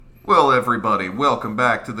Well, everybody, welcome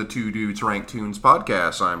back to the Two Dudes Rank Tunes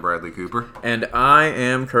podcast. I'm Bradley Cooper. And I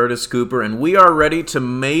am Curtis Cooper, and we are ready to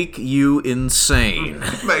make you insane.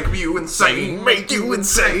 Make you insane, make you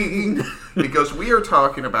insane. Because we are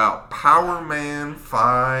talking about Powerman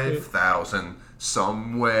 5000,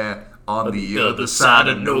 somewhere on the other side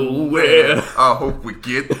of nowhere. I hope we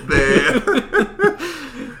get there.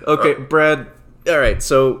 Okay, Brad, alright,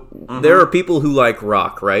 so there are people who like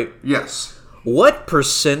rock, right? Yes. What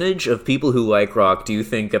percentage of people who like rock do you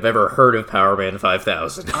think have ever heard of Powerman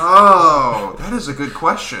 5000? Oh, that is a good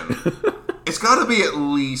question. It's got to be at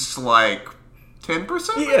least like 10%.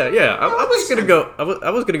 Yeah. I was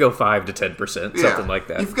gonna go 5 to 10%, something like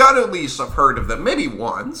that. You've got to at least have heard of them, maybe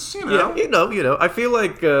once. Yeah, you know. I feel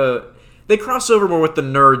like they cross over more with the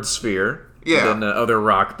nerd sphere than other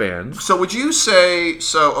rock bands. So would you say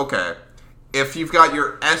okay, if you've got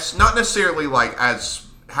your not necessarily like as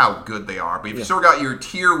how good they are, but if you still got your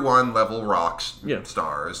tier 1 level rock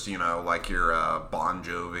stars, like your Bon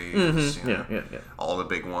Jovis, all the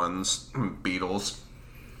big ones, Beatles.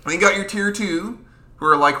 And you got your tier 2, who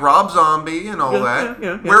are like Rob Zombie and all that.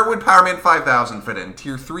 Where would Powerman 5000 fit in?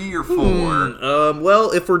 Tier 3 or 4?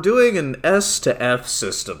 Well, if we're doing an S to F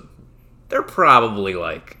system, they're probably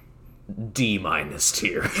like D-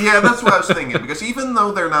 tier. Yeah, that's what I was thinking, because even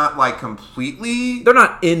though they're not like completely... They're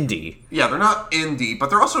not indie. Yeah, they're not indie, but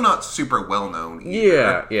they're also not super well-known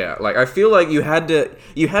either. Yeah. Like, I feel like you had to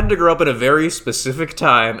grow up at a very specific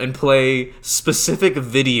time and play specific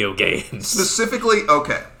video games. Specifically,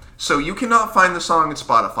 okay, so you cannot find the song on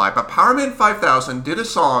Spotify, but Powerman 5000 did a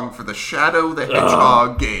song for the Shadow the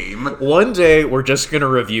Hedgehog game. One day, we're just going to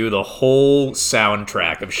review the whole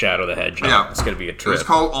soundtrack of Shadow the Hedgehog. Yeah. It's going to be a trip. It's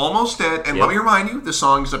called Almost Dead, and let me remind you, the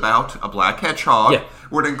song's about a black hedgehog,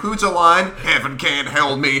 where it includes a line, "Heaven can't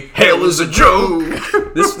hold me, hell is a joke."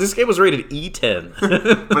 This game was rated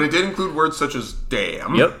E10. But it did include words such as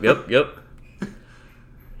damn. Yep.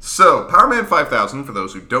 So, Powerman 5000, for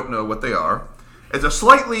those who don't know what they are, is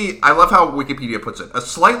I love how Wikipedia puts it, a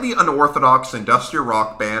slightly unorthodox industrial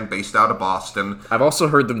rock band based out of Boston. I've also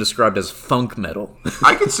heard them described as funk metal.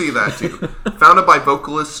 I could see that too. Founded by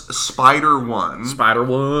vocalist Spider-One.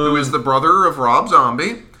 Who is the brother of Rob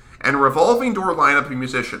Zombie, and a revolving door lineup of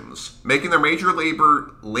musicians, making their major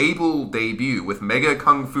label debut with Mega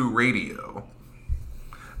Kung Fu Radio.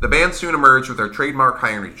 The band soon emerged with their trademark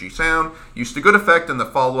high-energy sound, used to good effect in the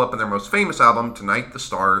follow-up in their most famous album, Tonight the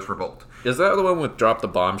Stars Revolt. Is that the one with Drop the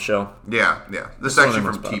Bombshell? Yeah. This is actually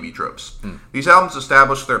from TV Tropes. These albums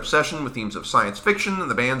established their obsession with themes of science fiction, and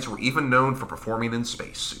the bands were even known for performing in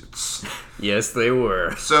spacesuits. Yes, they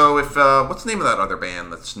were. So if, what's the name of that other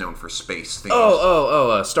band that's known for space themes?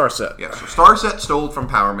 Starset. Yeah, so Starset stole it from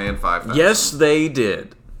Powerman 5000. Yes, they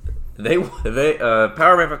did. They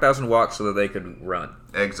Powerman 5000 walked so that they could run.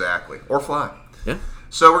 Exactly. Or fly. Yeah.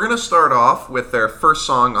 So we're going to start off with their first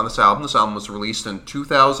song on this album. This album was released in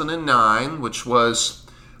 2009, which was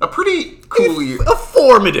a pretty cool year. A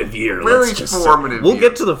formative year, Very formative We'll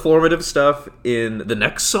get to the formative stuff in the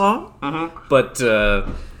next song. Mm-hmm. But,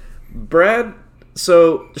 Brad,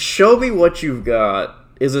 so Show Me What You've Got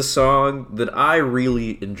is a song that I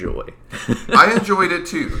really enjoy. I enjoyed it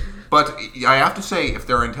too. But I have to say, if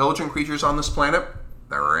there are intelligent creatures on this planet,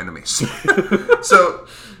 there are enemies. So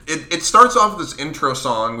it starts off with this intro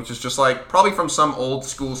song, which is just like probably from some old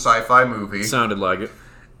school sci-fi movie. Sounded like it.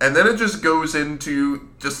 And then it just goes into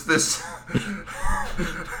just this...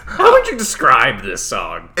 How would you describe this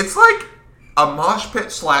song? It's like a mosh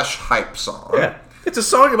pit / hype song. Yeah. It's a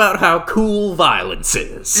song about how cool violence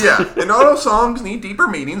is. Yeah, and all those songs need deeper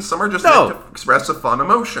meanings. Some are just meant to express a fun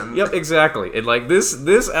emotion. Yep, exactly. And like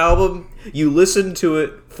this album, you listen to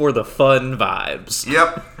it for the fun vibes.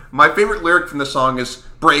 Yep. My favorite lyric from the song is,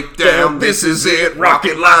 "Break down, this is it, rock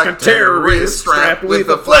it like a terrorist, strapped with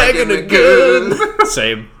a flag and a gun."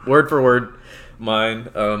 Same, word for word,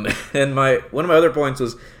 mine. And one of my other points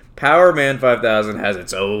was, Powerman 5000 has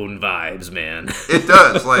its own vibes, man. It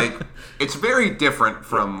does, like... It's very different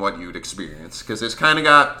from what you'd experience, because it's kind of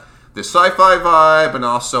got this sci-fi vibe, and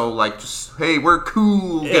also, like, just, hey, we're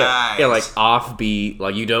cool guys. Yeah, like, offbeat,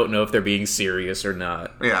 like, you don't know if they're being serious or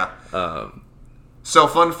not. Yeah. So,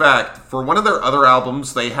 fun fact, for one of their other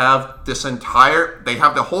albums, they have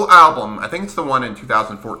the whole album, I think it's the one in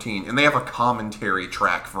 2014, and they have a commentary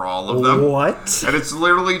track for all of them. What? And it's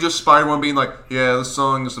literally just Spider-Man being like, yeah, this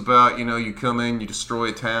song is about, you come in, you destroy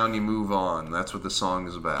a town, you move on. That's what the song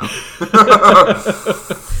is about.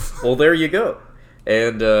 Well, there you go.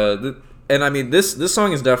 And I mean, this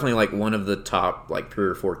song is definitely, like, one of the top, like, 3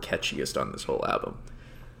 or 4 catchiest on this whole album.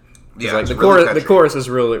 Yeah, like the chorus is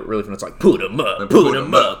really fun. It's like, put 'em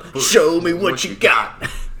up, show me what you got.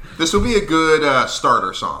 This will be a good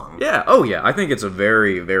starter song. Yeah. Oh yeah. I think it's a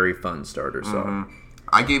very, very fun starter song. Mm-hmm.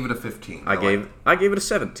 I gave it a 15. I gave it a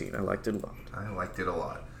 17. I liked it a lot. I liked it a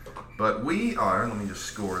lot. But we are. Let me just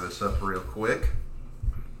score this up real quick.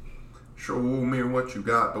 Show me what you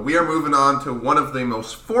got. But we are moving on to one of the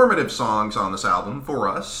most formative songs on this album for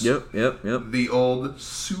us. Yep. The old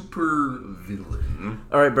Super Villain.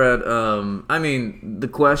 All right, Brad. I mean, the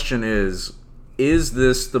question is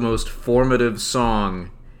this the most formative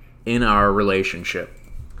song in our relationship?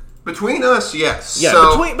 Between us, yes. Yeah,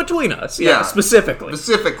 so, between us. Yeah, specifically.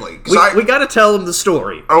 Specifically. We got to tell them the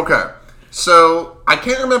story. Okay. So, I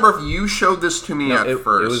can't remember if you showed this to me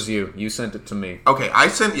first. It was you. You sent it to me. Okay, I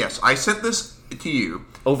sent this to you.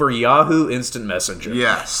 Over Yahoo Instant Messenger.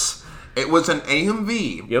 Yes. It was an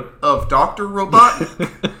AMV of Dr.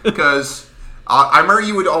 Robotnik. Because I remember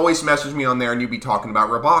you would always message me on there and you'd be talking about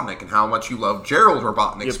Robotnik and how much you love Gerald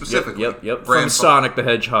Robotnik specifically. Yep. From Sonic the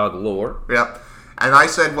Hedgehog lore. Yep. And I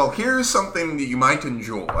said, well, here's something that you might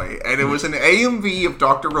enjoy. And it was an AMV of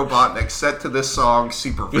Dr. Robotnik set to this song,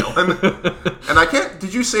 Supervillain. And I can't...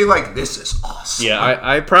 Did you say, like, this is awesome? Yeah,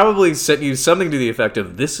 I probably sent you something to the effect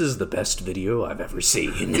of, this is the best video I've ever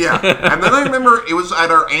seen. Yeah. And then I remember it was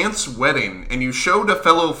at our aunt's wedding, and you showed a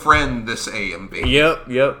fellow friend this AMV.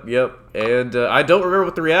 Yep. And I don't remember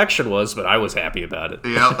what the reaction was, but I was happy about it.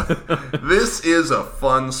 Yep. This is a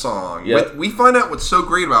fun song. Yep. We find out what's so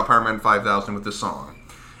great about Powerman 5000 with this song.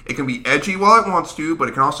 It can be edgy while it wants to, but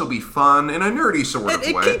it can also be fun in a nerdy sort of way.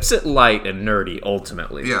 It keeps it light and nerdy,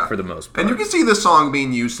 ultimately, for the most part. And you can see this song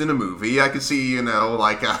being used in a movie. I could see, even a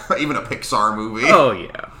Pixar movie. Oh,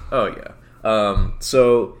 yeah.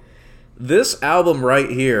 So, this album right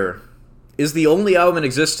here is the only album in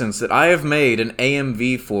existence that I have made an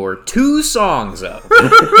AMV for 2 songs of.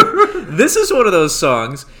 This is one of those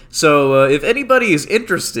songs. So if anybody is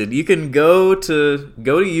interested, you can go to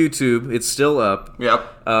YouTube. It's still up.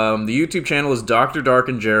 Yep. The YouTube channel is Dr. Dark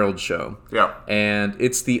and Gerald Show. Yep. And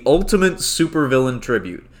it's the ultimate supervillain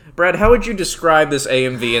tribute. Brad, how would you describe this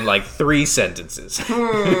AMV in like 3 sentences?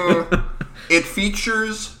 It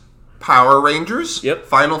features Power Rangers,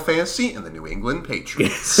 Final Fantasy, and the New England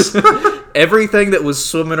Patriots. Everything that was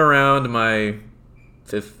swimming around my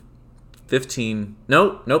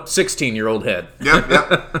 16-year-old head.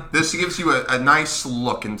 Yep. This gives you a nice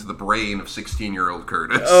look into the brain of 16-year-old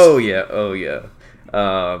Curtis. Oh yeah.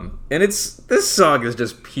 And this song is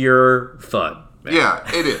just pure fun, man. Yeah,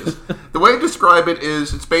 it is. The way to describe it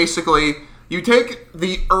is, it's basically, you take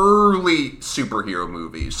the early superhero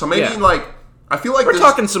movies. So maybe I feel like we're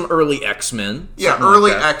talking some early X-Men. Yeah,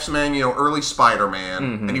 early X-Men, early Spider-Man,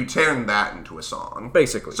 and you turn that into a song.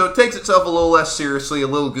 Basically. So it takes itself a little less seriously, a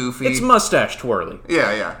little goofy. It's mustache twirly.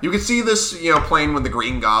 Yeah. You can see this, playing when the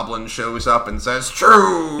Green Goblin shows up and says,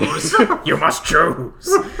 "Choose!" You must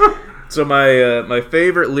choose! So my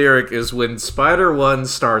favorite lyric is when Spider-1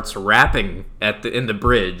 starts rapping in the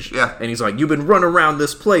bridge. Yeah. And he's like, "You've been running around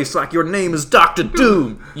this place like your name is Dr.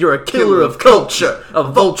 Doom. You're a killer of culture, a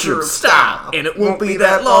vulture of style, and it won't be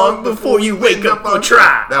that long before you wake up or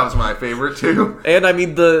try." That was my favorite too. And I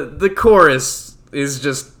mean the chorus is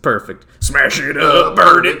just perfect. Smash it up,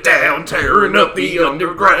 burn it down, tearing up the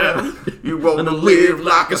underground. You wanna live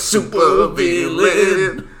like a super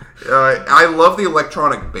villain. I love the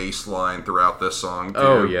electronic bass line throughout this song, too.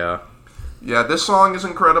 Oh, yeah. Yeah, this song is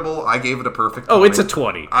incredible. I gave it a perfect 20. Oh, it's a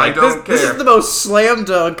 20. I don't care. This is the most slam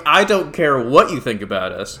dunk, I don't care what you think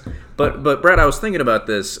about us. But Brad, I was thinking about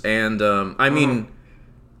this, and, the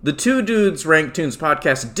Two Dudes Rank Tunes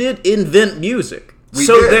podcast did invent music.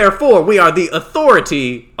 Therefore, we are the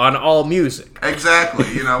authority on all music. Exactly.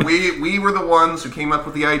 We were the ones who came up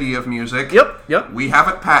with the idea of music. Yep. We have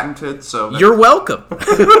it patented, so... You're welcome.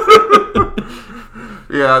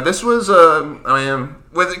 Yeah, this was, when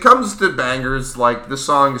it comes to bangers, this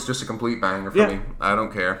song is just a complete banger for me. I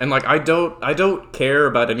don't care. And, I don't care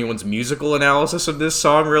about anyone's musical analysis of this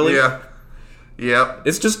song, really. Yeah. Yep.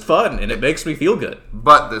 It's just fun, and it makes me feel good.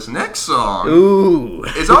 But this next song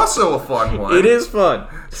is also a fun one. It is fun.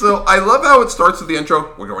 So I love how it starts with the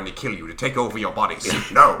intro. "We're going to kill you to take over your bodies."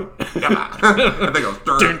 No. And then it goes...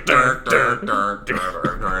 Dun, dun, dun, dun,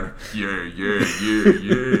 dun, dun. Yeah.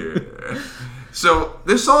 So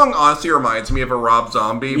this song honestly reminds me of a Rob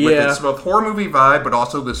Zombie with its both horror movie vibe, but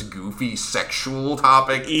also this goofy sexual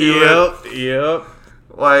topic to it. Yep.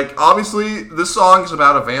 Obviously, this song is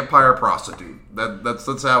about a vampire prostitute.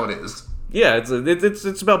 That's how it is. Yeah,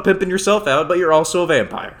 it's about pimping yourself out, but you're also a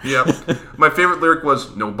vampire. Yep. My favorite lyric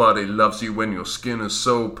was, "Nobody loves you when your skin is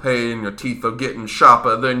so pale and your teeth are getting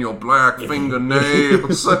sharper than your black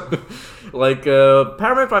fingernails." Like,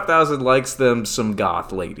 Powerman 5000 likes them some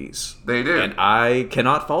goth ladies. They do. And I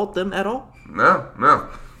cannot fault them at all. No.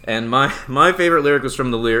 And my favorite lyric was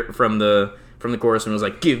from the chorus, and it was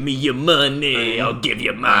like, "Give me your money, I'll give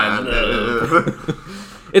you my love."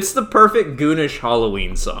 It's the perfect Goonish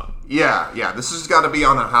Halloween song. Yeah. This has got to be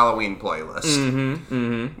on a Halloween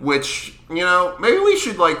playlist. Which, maybe we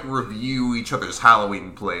should, review each other's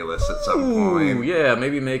Halloween playlists at some point. Yeah,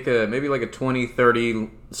 maybe make like a 20, 30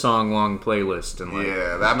 song long playlist and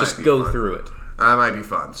that might just go fun. through it. That might be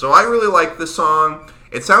fun. So I really like this song.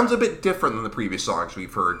 It sounds a bit different than the previous songs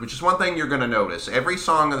we've heard, which is one thing you're going to notice. Every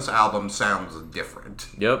song on this album sounds different.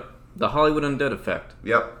 Yep. The Hollywood Undead effect.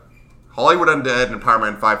 Yep. Hollywood Undead and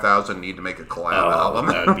Powerman 5000 need to make a collab album.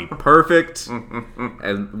 That would be perfect.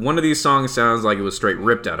 And one of these songs sounds like it was straight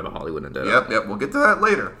ripped out of a Hollywood Undead album. Yep. We'll get to that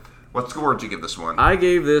later. What score did you give this one? I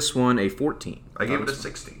gave this one a 14. I gave it a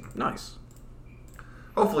 16. Nice.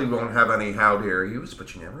 Hopefully we won't have any How Dare Yous,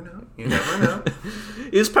 but you never know.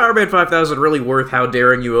 Is Powerman 5000 really worth How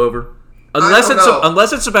Daring You over? Unless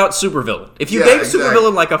it's about supervillain. If you gave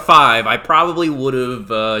supervillain like a 5, I probably would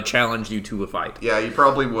have challenged you to a fight. Yeah, you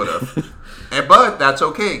probably would have. But that's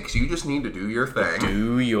okay, because you just need to do your thing.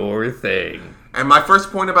 Do your thing. And my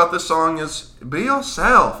first point about this song is, be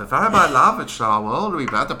yourself. If everybody loved it, our world would be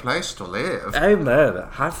a better place to live. Amen.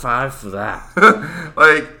 High five for that.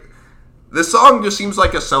 This song just seems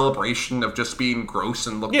like a celebration of just being gross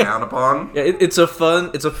and looked down upon. Yeah, it's a fun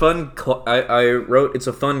I wrote, it's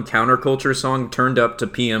a fun counterculture song turned up to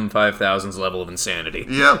PM 5000's level of insanity.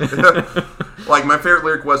 Yep. My favorite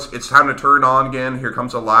lyric was, "It's time to turn on again. Here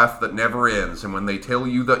comes a life that never ends. And when they tell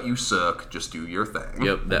you that you suck, just do your thing."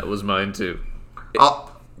 Yep, that was mine too.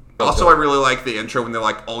 Also, I really like the intro when they're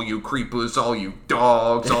like, "All you creepers, all you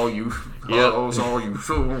dogs, all you hoes, all you..."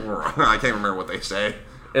 I can't remember what they say.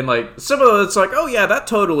 And some of it's like, oh yeah, that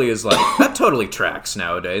totally tracks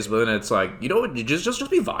nowadays. But then it's like, you know what? You just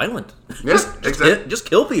be violent. Yeah, exactly. Just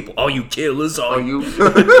kill people. All you killers, all you.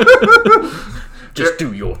 Just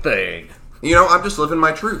do your thing. I'm just living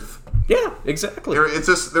my truth. Yeah, exactly. There's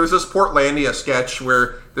this Portlandia sketch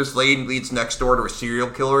where this lady leads next door to a serial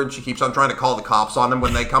killer, and she keeps on trying to call the cops on him.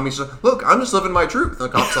 When they come, he says, "Look, I'm just living my truth." And the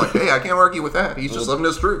cop's like, "Hey, I can't argue with that. He's just living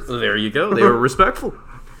his truth." There you go. They were respectful.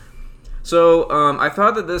 So, I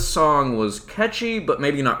thought that this song was catchy, but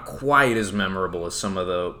maybe not quite as memorable as some of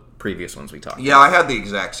the previous ones we talked about. Yeah, I had the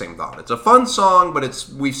exact same thought. It's a fun song, but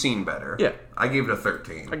we've seen better. Yeah. I gave it a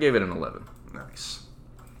 13. I gave it an 11. Nice.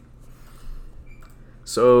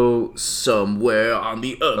 So, somewhere on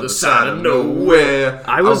the other side of nowhere.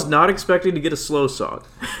 I was not expecting to get a slow song.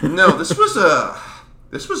 No, this was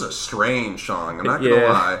a strange song. I'm not going to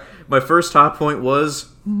lie. My first top point was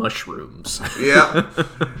mushrooms. Yeah.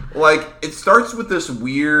 It starts with this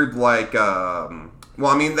weird, they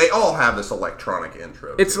all have this electronic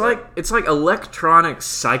intro. It's like electronic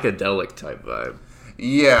psychedelic type vibe.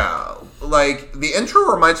 Yeah. The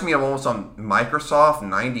intro reminds me of almost a Microsoft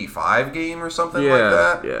 95 game or something like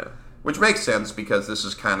that. Yeah. Which makes sense because this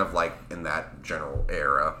is kind of in that general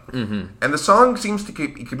era. Mm-hmm. And the song seems to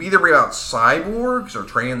it could be either about cyborgs or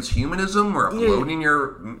transhumanism or uploading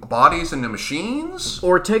your bodies into machines.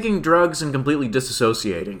 Or taking drugs and completely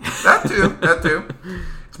disassociating. That too.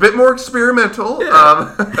 It's a bit more experimental.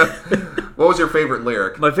 Yeah. What was your favorite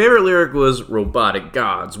lyric? My favorite lyric was, "Robotic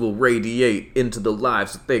gods will radiate into the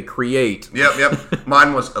lives that they create." Yep.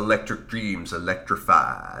 Mine was, "Electric dreams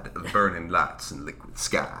electrified of burning lights and liquid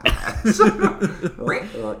skies."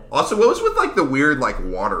 Also, what was with the weird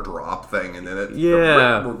water drop thing and then it?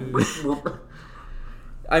 Yeah.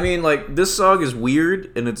 I mean, this song is weird,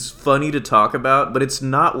 and it's funny to talk about, but it's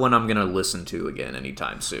not one I'm going to listen to again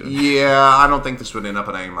anytime soon. Yeah, I don't think this would end up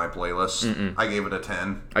on any of my playlists. Mm-mm. I gave it a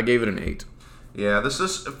 10. I gave it an 8. Yeah, this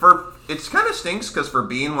is, it kind of stinks, because for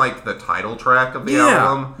being, the title track of the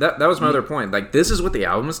album... That was my other point. This is what the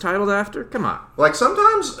album is titled after? Come on.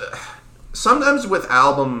 Sometimes with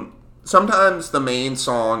album... Sometimes the main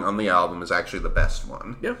song on the album is actually the best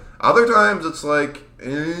one. Yeah. Other times it's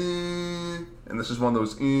and this is one of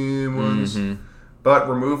those ones. Mm-hmm. But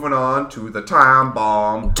we're moving on to the Time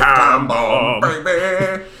Bomb. Time Bomb,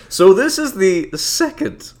 baby. So this is the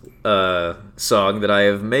second song that I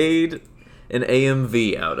have made an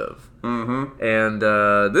AMV out of. Mm-hmm. And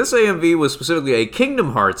this AMV was specifically a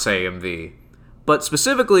Kingdom Hearts AMV. But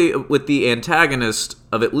specifically with the antagonist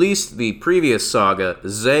of at least the previous saga,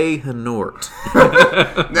 Xehanort.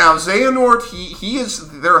 Now, Xehanort, he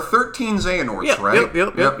is... There are 13 Xehanorts, right?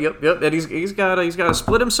 Yep. And he's got to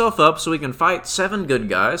split himself up so he can fight 7 good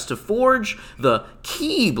guys to forge the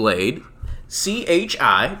Keyblade,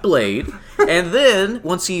 C-H-I, blade. And then,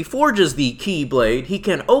 once he forges the Keyblade, he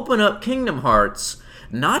can open up Kingdom Hearts,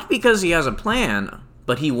 not because he has a plan,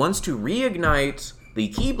 but he wants to reignite the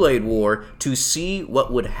Keyblade War to see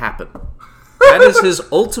what would happen. That is his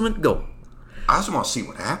ultimate goal. I just want to see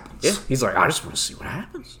what happens. Yeah, he's like, I just want to see what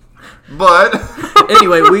happens. But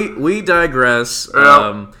anyway, we digress.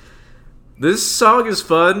 Yep. This song is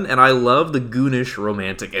fun, and I love the goonish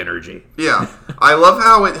romantic energy. Yeah, I love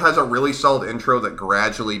how it has a really solid intro that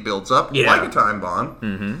gradually builds up, like a time bomb.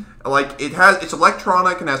 Mm-hmm. Like it's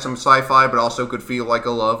electronic and has some sci-fi, but also could feel like a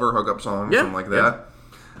love or hookup song, something like that. Yeah.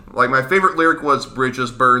 Like my favorite lyric was "Bridges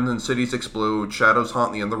burn and cities explode, shadows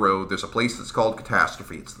haunt the end of the road. There's a place that's called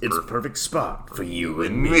Catastrophe. It's a perfect spot for you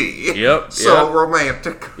and me." Yep. So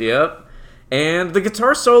romantic. Yep. And the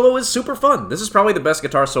guitar solo is super fun. This is probably the best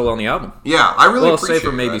guitar solo on the album. Yeah, I really appreciate save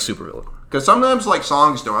for maybe Supervillain. Because sometimes, like,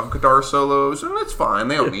 songs don't have guitar solos, and it's fine.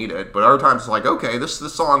 They don't need it. But other times, it's like, okay, this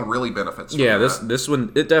song really benefits from that. this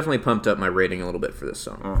one, it definitely pumped up my rating a little bit for this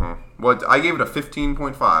song. Mm-hmm. Well, I gave it a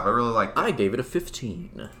 15.5. I really liked it. I gave it a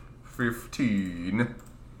 15. 15.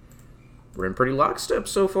 We're in pretty lockstep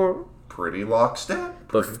so far. Pretty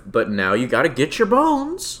lockstep. But now you gotta get your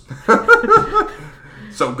bones.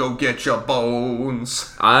 So go get your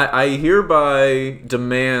bones. I hereby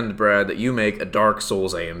demand, Brad, that you make a Dark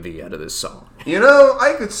Souls AMV out of this song. You know,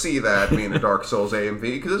 I could see that being a Dark Souls AMV,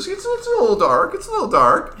 because it's a little dark. It's a little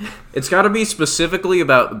dark. It's got to be specifically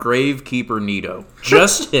about Gravekeeper Nito.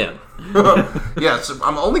 Just him. Yes,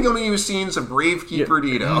 I'm only going to use scenes of Gravekeeper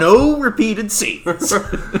Nito. No repeated scenes.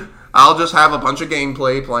 I'll just have a bunch of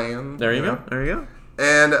gameplay playing. There you go. There you go.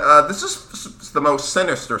 And this is the most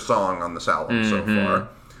sinister song on this album so far.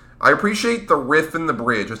 I appreciate the riff and the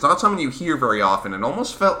bridge. It's not something you hear very often. It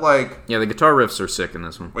almost felt like... Yeah, the guitar riffs are sick in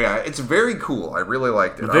this one. Yeah, it's very cool. I really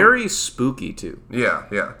liked it. Very spooky, too.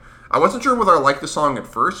 Yeah. I wasn't sure whether I liked the song at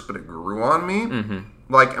first, but it grew on me. Mm-hmm.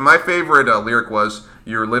 Like, my favorite lyric was,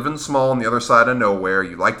 "You're living small on the other side of nowhere.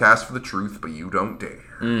 You like to ask for the truth, but you don't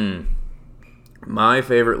dare." My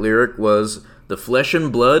favorite lyric was... "The flesh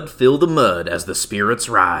and blood fill the mud as the spirits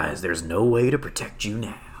rise. There's no way to protect you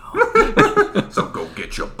now." So go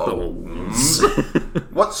get your bones.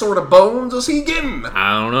 What sort of bones is he getting?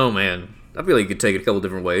 I don't know, man. I feel like you could take it a couple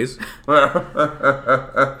different ways.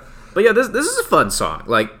 But yeah, this is a fun song.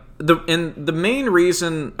 Like the main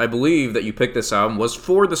reason I believe that you picked this album was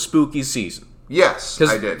for the spooky season. Yes,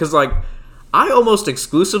 I did. Because like, I almost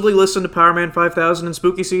exclusively listen to Powerman 5000 in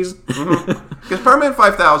spooky season. Because Powerman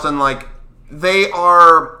 5000, like, they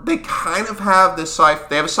kind of have this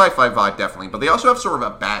they have a sci-fi vibe, definitely, but they also have sort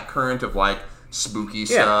of a back current of, like, spooky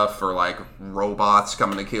stuff, or, like, robots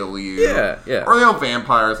coming to kill you. Yeah. Or,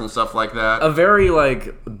 vampires and stuff like that. A very,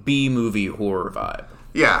 like, B-movie horror vibe.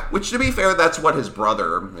 Yeah, which, to be fair, that's what his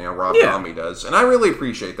brother, Rob Zombie, does. And I really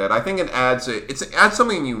appreciate that. I think it adds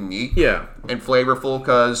something unique and flavorful,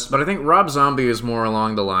 because... But I think Rob Zombie is more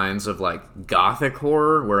along the lines of, like, gothic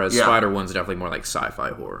horror, whereas Spider-One's definitely more like sci-fi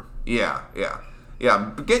horror. Yeah.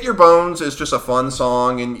 Get Your Bones is just a fun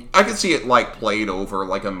song, and I could see it, like, played over,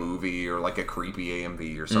 like, a movie or, like, a creepy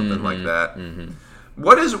AMV or something like that. Mm-hmm.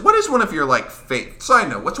 What is one of your, like, side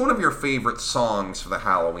note, what's one of your favorite songs for the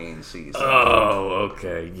Halloween season? Oh,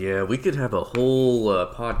 okay. Yeah, we could have a whole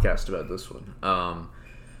podcast about this one.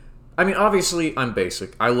 I mean, obviously, I'm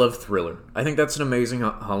basic. I love Thriller. I think that's an amazing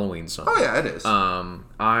Halloween song. Oh, yeah, it is.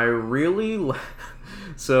 I really...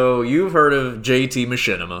 So, you've heard of JT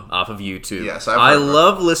Machinima off of YouTube. Yes, I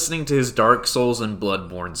love listening to his Dark Souls and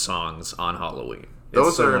Bloodborne songs on Halloween.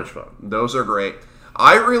 It's so much fun. Those are great.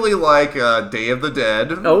 I really like Day of the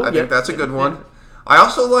Dead. I think that's a good one. I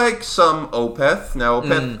also like some Opeth. Now,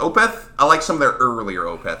 Opeth, I like some of their earlier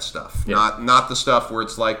Opeth stuff. Yeah. Not the stuff where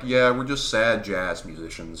it's like, we're just sad jazz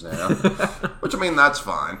musicians now. Which, I mean, that's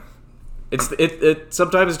fine. It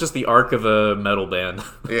sometimes it's just the arc of a metal band.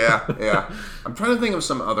 Yeah. I'm trying to think of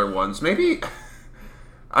some other ones. Maybe...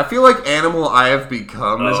 I feel like Animal I Have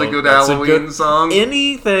Become is a good Halloween song.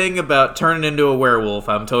 Anything about turning into a werewolf,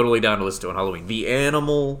 I'm totally down to listen to on Halloween. The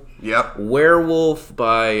Animal. Yep. Werewolf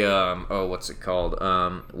by, what's it called?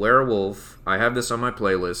 Werewolf. I have this on my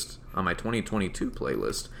playlist, on my 2022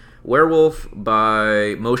 playlist. Werewolf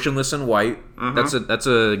by Motionless in White. Mm-hmm. That's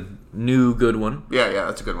a new good one. Yeah,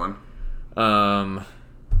 that's a good one.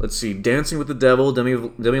 Let's see. Dancing with the Devil, Demi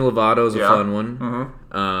Lovato is a fun one.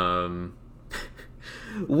 Mm-hmm.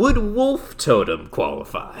 Would Wolf Totem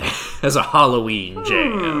qualify as a Halloween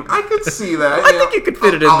jam? I could see that. I think you could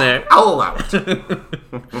fit it in there. I'll allow it.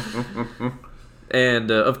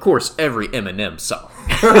 And, of course, every Eminem song.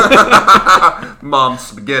 Mom's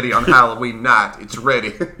spaghetti on Halloween night. It's ready.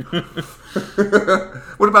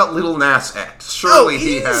 What about Lil Nas X? Surely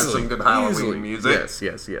he has some good Halloween music.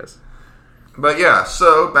 Yes. But yeah,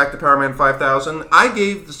 so back to Powerman 5000. I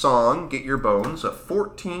gave the song Get Your Bones a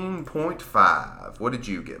 14.5. What did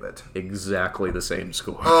you give it? Exactly the same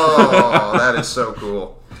score. Oh, that is so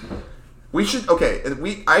cool. We should,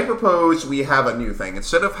 I propose we have a new thing.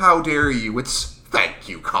 Instead of how dare you, it's thank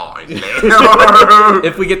you kindly.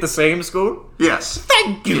 If we get the same score? Yes.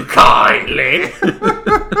 Thank you kindly.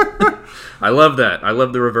 I love that. I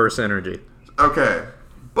love the reverse energy. Okay,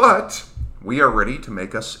 but we are ready to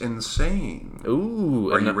make us insane.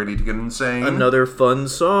 Ooh. Are you ready to get insane? Another fun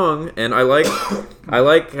song. And I like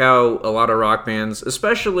how a lot of rock bands,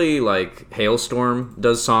 especially like Hailstorm,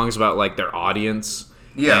 does songs about like their audience.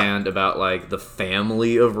 Yeah. And about, like, the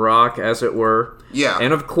family of rock, as it were. Yeah.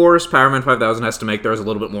 And, of course, Powerman 5000 has to make theirs a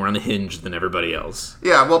little bit more unhinged than everybody else.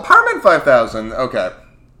 Yeah, well, Powerman 5000, okay.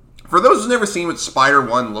 For those who've never seen what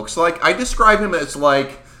Spider-1 looks like, I describe him as,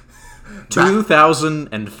 like...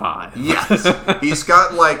 2005. Yes. He's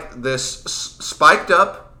got, like, this spiked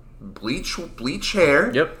up bleach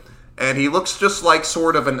hair. Yep. And he looks just like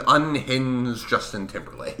sort of an unhinged Justin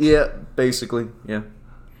Timberlake. Yeah, basically, yeah.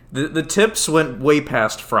 The tips went way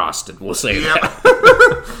past frosted, we'll say that.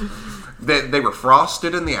 They were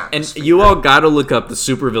frosted in the atmosphere. And you all gotta look up the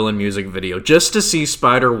Supervillain music video just to see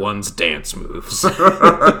Spider-1's dance moves.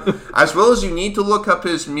 As well as you need to look up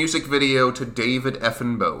his music video to David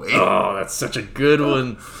Effin Bowie. Oh, that's such a good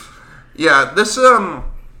one. Yeah, this,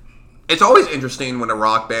 it's always interesting when a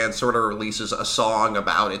rock band sort of releases a song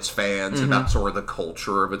about its fans, about sort of the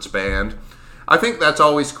culture of its band. I think that's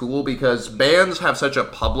always cool because bands have such a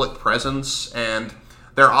public presence, and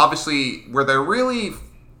they're obviously where they're really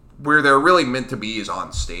meant to be is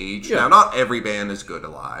on stage. Yeah. Now, not every band is good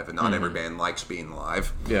live, and not every band likes being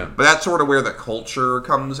live. Yeah, but that's sort of where the culture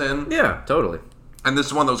comes in. Yeah, totally. And this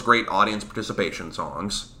is one of those great audience participation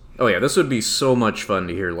songs. Oh yeah, this would be so much fun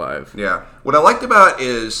to hear live. Yeah. What I liked about it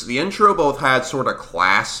is the intro both had sort of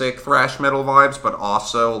classic thrash metal vibes, but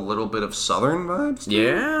also a little bit of southern vibes.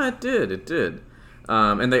 Yeah, it did.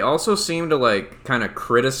 And they also seem to like kind of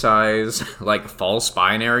criticize like false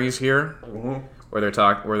binaries here, where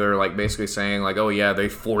they're like basically saying like, oh yeah, they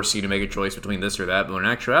force you to make a choice between this or that, but in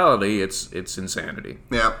actuality, it's insanity.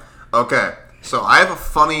 Yeah. Okay. So I have a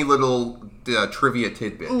funny little trivia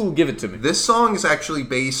tidbit. Ooh, give it to me. This song is actually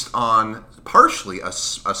based on partially a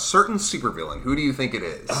certain supervillain. Who do you think it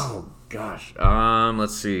is? Oh gosh.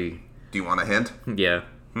 Let's see. Do you want a hint? Yeah.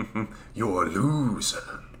 You're a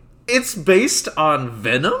loser. It's based on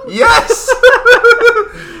Venom? Yes!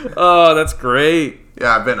 Oh, that's great.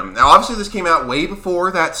 Yeah, Venom. Now, obviously, this came out way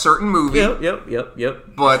before that certain movie. Yep.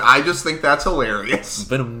 But I just think that's hilarious.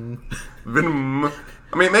 Venom.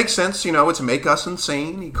 I mean, it makes sense, you know, it's Make Us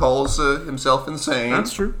Insane. He calls himself insane.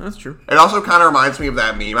 That's true. It also kind of reminds me of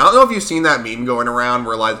that meme. I don't know if you've seen that meme going around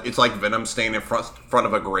where like it's like Venom standing in front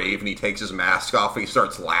of a grave and he takes his mask off and he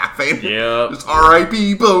starts laughing. Yeah. Just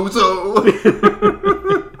R.I.P. Bozo.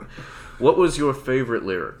 What was your favorite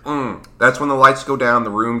lyric? That's when the lights go down, the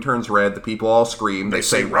room turns red, the people all scream. They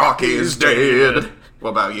say, Rock is dead. What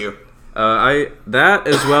about you? That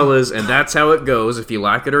as well as, and that's how it goes, if you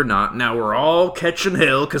like it or not. Now we're all catching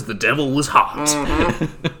hell because the devil was hot.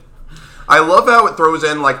 I love how it throws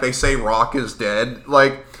in, like, they say rock is dead.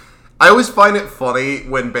 Like, I always find it funny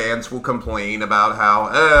when bands will complain about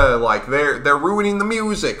how, like, they're ruining the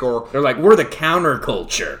music, or... They're like, we're the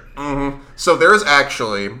counterculture. So there's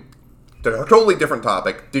actually, a totally different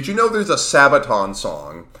topic. Did you know there's a Sabaton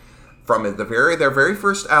song from their very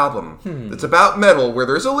first album that's about metal, where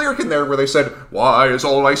there's a lyric in there where they said, why is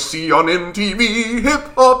all I see on MTV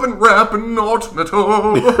hip-hop and rap and not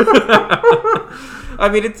metal? I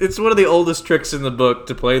mean, it's one of the oldest tricks in the book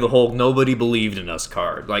to play the whole nobody believed in us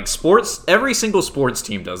card. Like, every single sports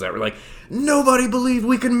team does that. We're like, nobody believed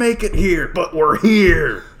we could make it here, but we're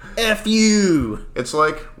here. F you. It's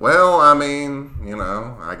like, well, I mean, you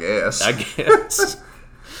know, I guess.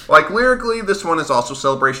 Like, lyrically, this one is also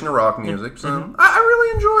celebration of rock music, so I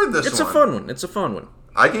really enjoyed this one. It's a fun one.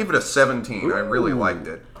 I gave it a 17. Ooh. I really liked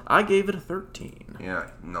it. I gave it a 13. Yeah,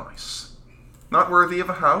 nice. Not worthy of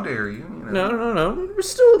a how dare you. No. We're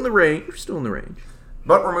still in the range.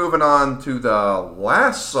 But we're moving on to the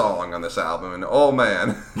last song on this album, and oh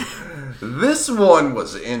man, this one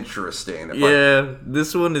was interesting.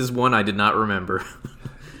 This one is one I did not remember.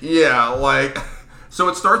 Yeah, like... So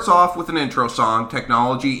it starts off with an intro song,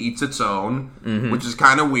 Technology Eats Its Own, which is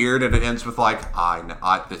kind of weird, and it ends with like,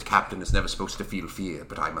 the captain is never supposed to feel fear,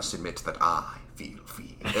 but I must admit that I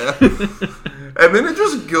filthy. And then it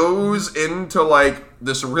just goes into, like,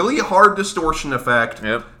 this really hard distortion effect.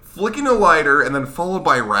 Yep. Flicking a lighter, and then followed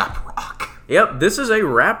by rap rock. Yep, this is a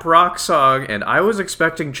rap rock song, and I was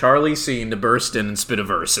expecting Charlie Sheen to burst in and spit a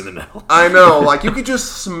verse in the middle. I know, like, you could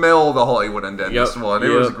just smell the Hollywood end in this one. It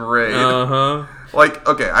was great. Uh-huh. Like,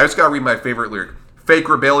 okay, I just gotta read my favorite lyric. Fake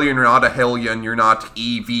rebellion, you're not a hellion, you're not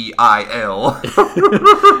Evil. My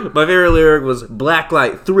favorite lyric was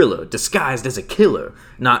blacklight thriller, disguised as a killer,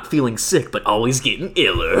 not feeling sick but always getting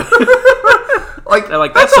iller.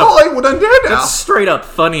 like that's a Hollywood undead now. That's straight up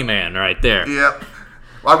Funny Man right there. Yep.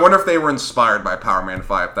 I wonder if they were inspired by Powerman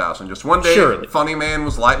 5000. Just one day, Surely. Funny Man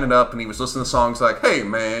was lighting it up, and he was listening to songs like, hey,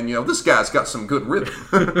 man, you know, this guy's got some good rhythm.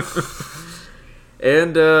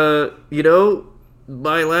 And, you know,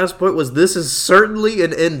 my last point was this is certainly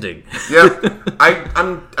an ending. Yeah.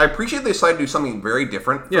 I appreciate they decided to do something very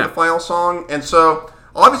different for the final song, and so...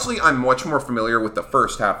 Obviously, I'm much more familiar with the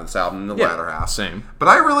first half of this album than the latter half. Same. But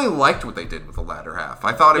I really liked what they did with the latter half.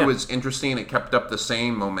 I thought it was interesting. It kept up the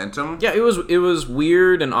same momentum. Yeah, it was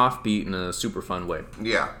weird and offbeat in a super fun way.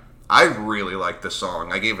 Yeah. I really liked this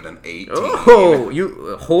song. I gave it an 8. Oh,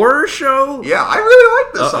 you horror show? Yeah, I really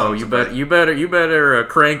like this song. You better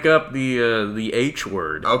crank up the H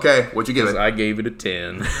word. Okay, what'd you give it? I gave it a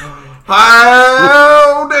 10.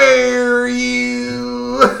 How dare you?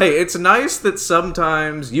 Hey, it's nice that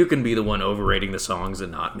sometimes you can be the one overrating the songs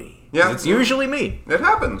and not me. Yeah. It's usually me. It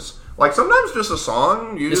happens. Like, sometimes just a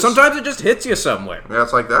song, sometimes it just hits you somewhere. Yeah,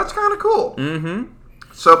 it's like, that's kind of cool. Mm-hmm.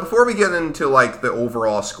 So before we get into, like, the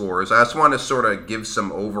overall scores, I just want to sort of give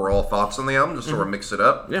some overall thoughts on the album, just sort of mix it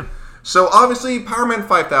up. Yeah. So, obviously, Powerman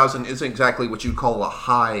 5000 isn't exactly what you'd call a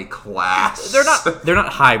high class. They're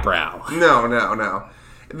not highbrow. No.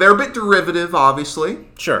 They're a bit derivative, obviously.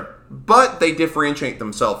 Sure. But they differentiate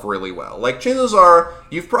themselves really well. Like, chances are,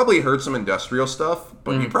 you've probably heard some industrial stuff,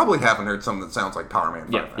 but you probably haven't heard something that sounds like Powerman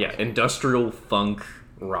 5000. Yeah, industrial funk,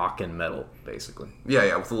 rock, and metal, basically.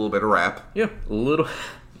 Yeah, with a little bit of rap. Yeah, a little...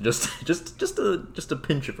 Just a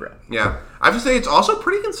pinch of rap. Yeah. I have to say, it's also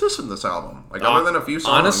pretty consistent, this album. Like, other than a few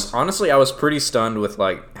songs. Honestly, I was pretty stunned with,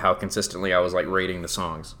 like, how consistently I was, like, rating the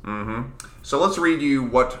songs. Mm-hmm. So let's read you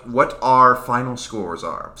what our final scores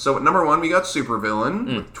are. So at number 1, we got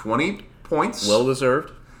Supervillain with 20 points. Well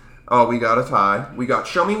deserved. Oh, we got a tie. We got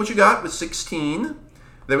Show Me What You Got with 16.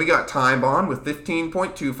 Then we got Time Bomb with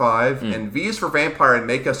 15.25. And V is for Vampire and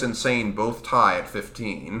Make Us Insane both tie at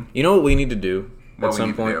 15. You know what we need to do? At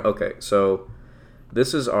some point. Okay, so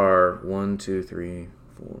this is our 1, 2, 3,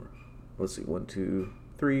 4. Let's see, 1, 2,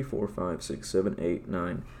 3, 4, 5, 6, 7, 8,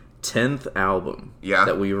 9, 10th album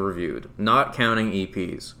that we reviewed, not counting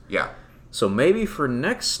EPs. Yeah. So maybe for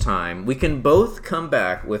next time we can both come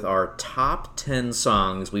back with our top 10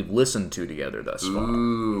 songs we've listened to together thus far.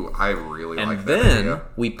 Ooh, I really like that. And then idea.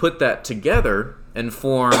 we put that together and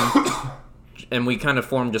form, and we kind of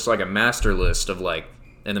form just like a master list of like.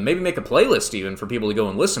 And then maybe make a playlist even for people to go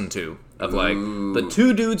and listen to of like the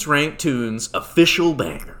Two Dudes Rank Tunes official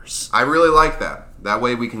bangers. I really like that. That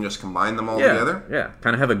way we can just combine them all together. Yeah,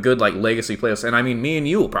 kind of have a good like legacy playlist. And I mean, me and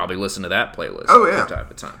you will probably listen to that playlist. Oh yeah, from time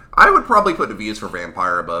to time. I would probably put V is for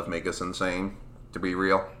Vampire above Make Us Insane. To be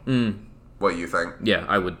real, what do you think? Yeah,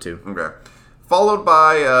 I would too. Okay, followed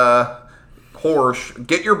by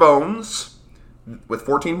Get Your Bones with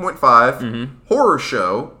 14.5. Horror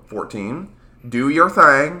Show 14. Do Your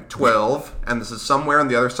Thing, 12, and this is Somewhere on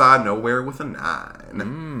the Other Side, Nowhere with a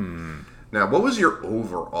 9. Now, what was your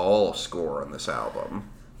overall score on this album?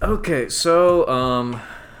 Okay, so,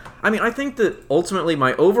 I mean, I think that ultimately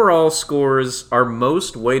my overall scores are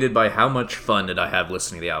most weighted by how much fun did I have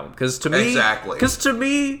listening to the album. Because to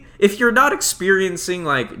me, if you're not experiencing,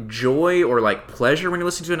 like, joy or, like, pleasure when you're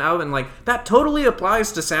listening to an album, like, that totally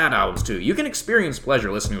applies to sad albums, too. You can experience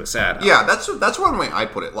pleasure listening to a sad album. Yeah, that's one way I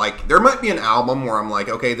put it. Like, there might be an album where I'm like,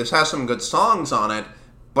 okay, this has some good songs on it,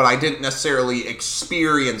 but I didn't necessarily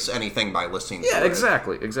experience anything by listening to it. Yeah,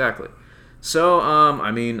 exactly. So,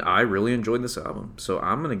 I mean, I really enjoyed this album, so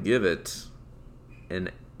I'm going to give it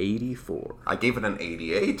an 84. I gave it an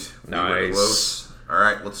 88. Nice. Close. All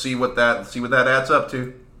right, let's see what that adds up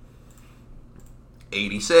to.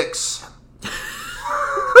 86.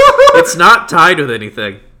 It's not tied with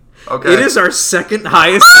anything. Okay. It is our second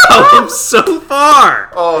highest album so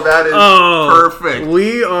far. Oh, that is perfect.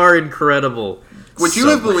 We are incredible. Would you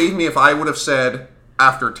have believed me if I would have said,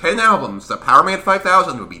 after 10 albums, that Powerman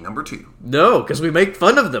 5000 would be number 2? No, because we make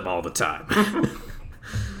fun of them all the time.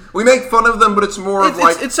 We make fun of them, but it's more of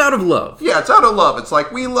like... It's out of love. Yeah, it's out of love. It's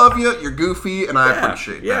like, we love you, you're goofy, and I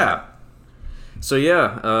appreciate that. Yeah. So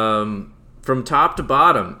yeah, from top to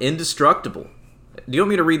bottom, indestructible. Do you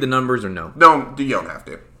want me to read the numbers or no? No, you don't have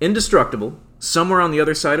to. Indestructible, Somewhere on the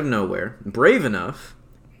Other Side of Nowhere, Brave Enough,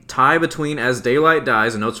 tie between As Daylight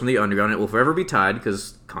Dies and Notes from the Underground. It will forever be tied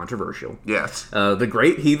because controversial. Yes. The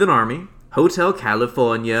Great Heathen Army, Hotel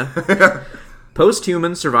California,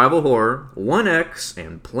 Posthuman Survival Horror, 1X,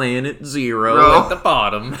 and Planet Zero at the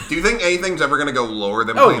bottom. Do you think anything's ever going to go lower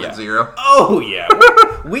than Planet Zero? Oh, yeah.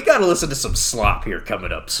 We got to listen to some slop here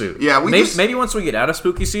coming up soon. Yeah, maybe once we get out of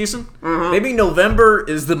spooky season, maybe November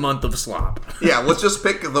is the month of slop. Yeah, let's just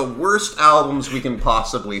pick the worst albums we can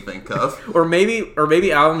possibly think of. or maybe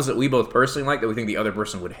albums that we both personally like that we think the other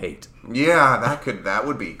person would hate. Yeah, that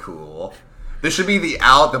would be cool. This should be the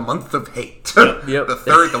month of hate. Yep. the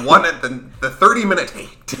 30-minute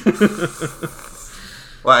hate.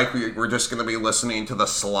 Like, we're just going to be listening to the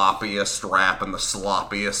sloppiest rap and the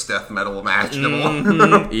sloppiest death metal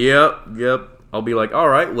imaginable. Yep. I'll be like, all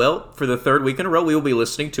right, well, for the third week in a row, we will be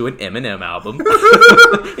listening to an Eminem album.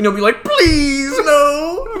 And you'll be like, please,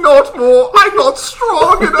 no. Not more. I'm not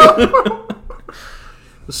strong enough.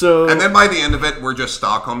 And then by the end of it, we're just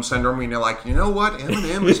Stockholm Syndrome, and you're like, you know what?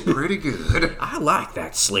 Eminem is pretty good. I like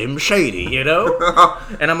that Slim Shady, And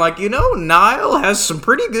I'm like, Niall has some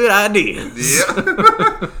pretty good ideas.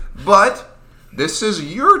 Yeah. But this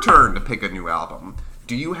is your turn to pick a new album.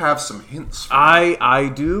 Do you have some hints for me? I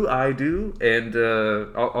do. And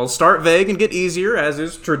I'll start vague and get easier, as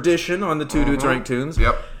is tradition on the Two Dudes Rank Tunes.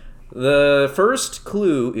 Yep. The first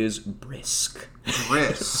clue is brisk.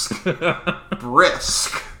 Brisk.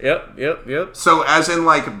 Yep. So as in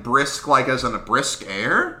like brisk, like as in a brisk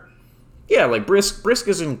air? Yeah, like brisk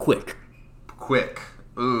as in quick. Quick.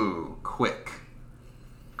 Ooh, quick.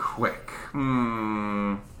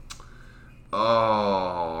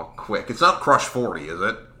 Oh, quick. It's not Crush 40, is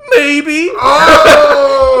it? Maybe.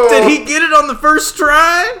 Oh! Did he get it on the first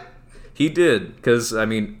try? He did, because, you're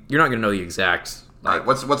not going to know the exact... Alright,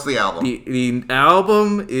 what's the album? The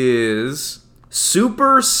album is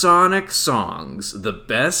Supersonic Songs, the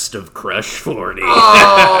best of Crush 40.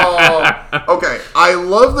 Oh! Okay, I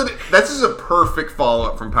love that. This is a perfect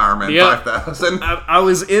follow-up from Powerman 5000. I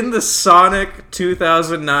was in the Sonic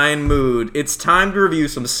 2009 mood. It's time to review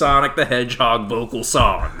some Sonic the Hedgehog vocal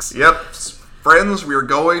songs. Yep. Friends, we are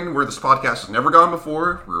going where this podcast has never gone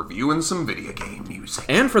before. We're reviewing some video game music.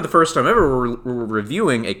 And for the first time ever, we're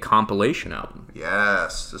reviewing a compilation album.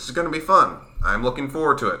 Yes, this is going to be fun. I'm looking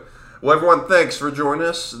forward to it. Well, everyone, thanks for joining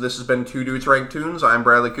us. This has been Two Dudes Rank Tunes. I'm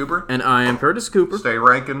Bradley Cooper. And I am Curtis Cooper. Stay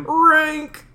rankin'. Rank!